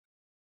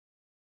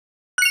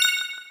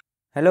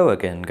Hello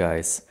again,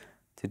 guys.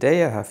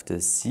 Today I have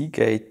the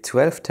Seagate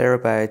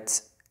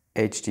 12TB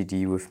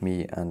HDD with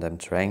me and I'm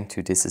trying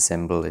to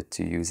disassemble it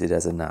to use it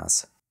as a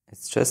NAS.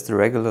 It's just a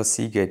regular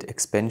Seagate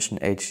Expansion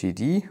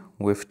HDD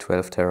with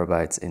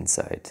 12TB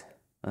inside.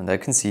 And I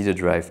can see the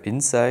drive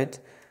inside.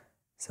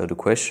 So the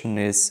question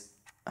is,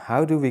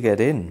 how do we get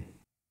in?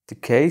 The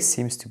case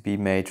seems to be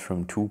made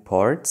from two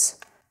parts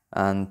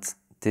and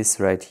this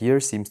right here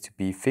seems to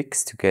be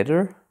fixed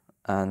together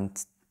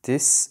and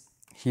this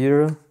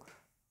here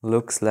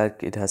looks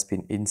like it has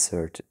been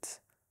inserted,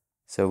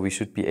 so we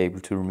should be able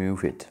to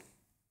remove it.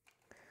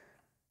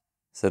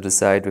 So the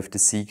side with the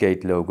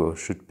Seagate logo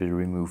should be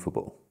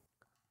removable.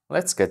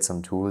 Let's get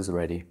some tools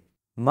ready.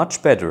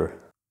 Much better.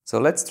 So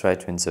let's try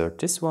to insert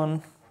this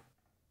one.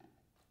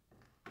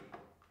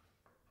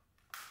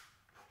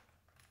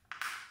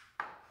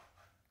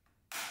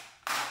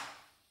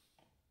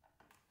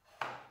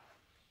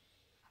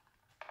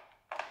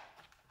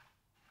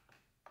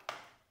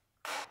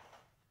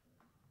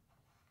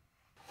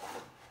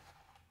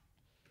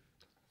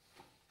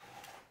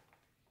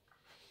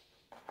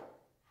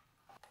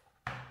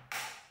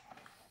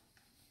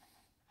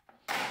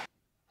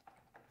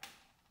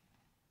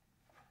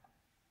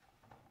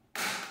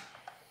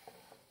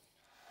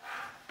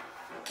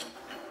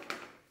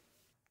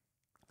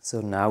 So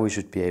now we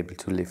should be able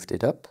to lift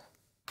it up.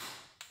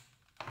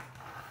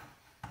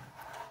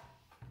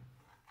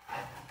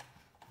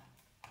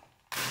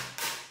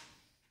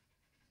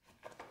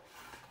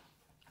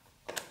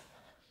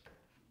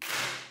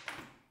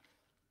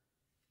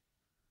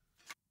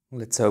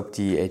 Let's hope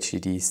the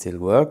HDD still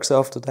works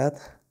after that.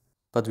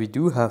 But we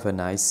do have a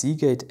nice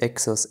Seagate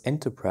Exos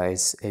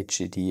Enterprise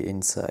HDD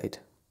inside.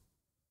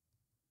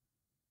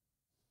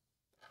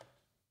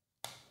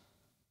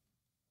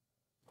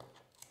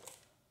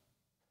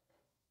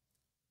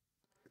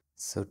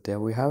 So there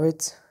we have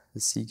it, the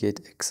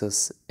Seagate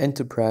Exos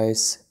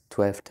Enterprise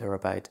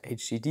 12TB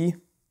HDD.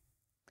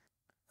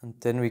 And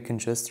then we can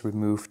just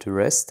remove the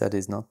rest that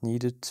is not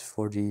needed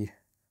for the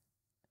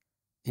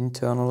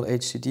internal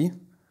HDD.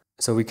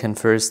 So we can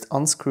first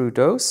unscrew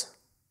those.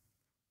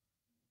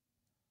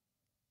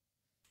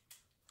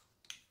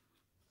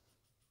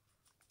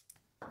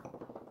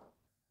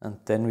 And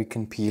then we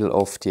can peel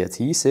off the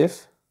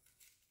adhesive.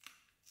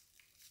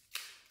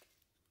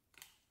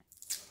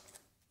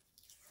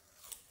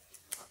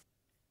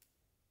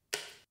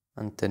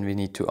 And then we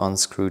need to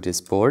unscrew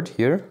this board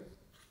here.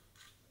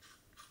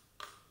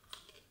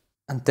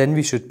 And then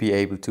we should be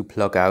able to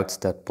plug out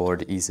that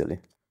board easily.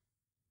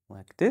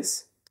 Like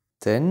this.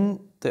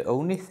 Then the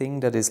only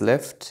thing that is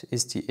left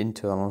is the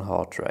internal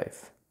hard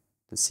drive.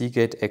 The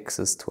Seagate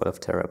Exos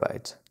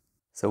 12TB.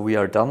 So we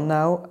are done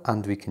now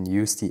and we can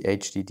use the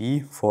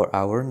HDD for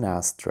our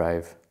NAS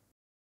drive.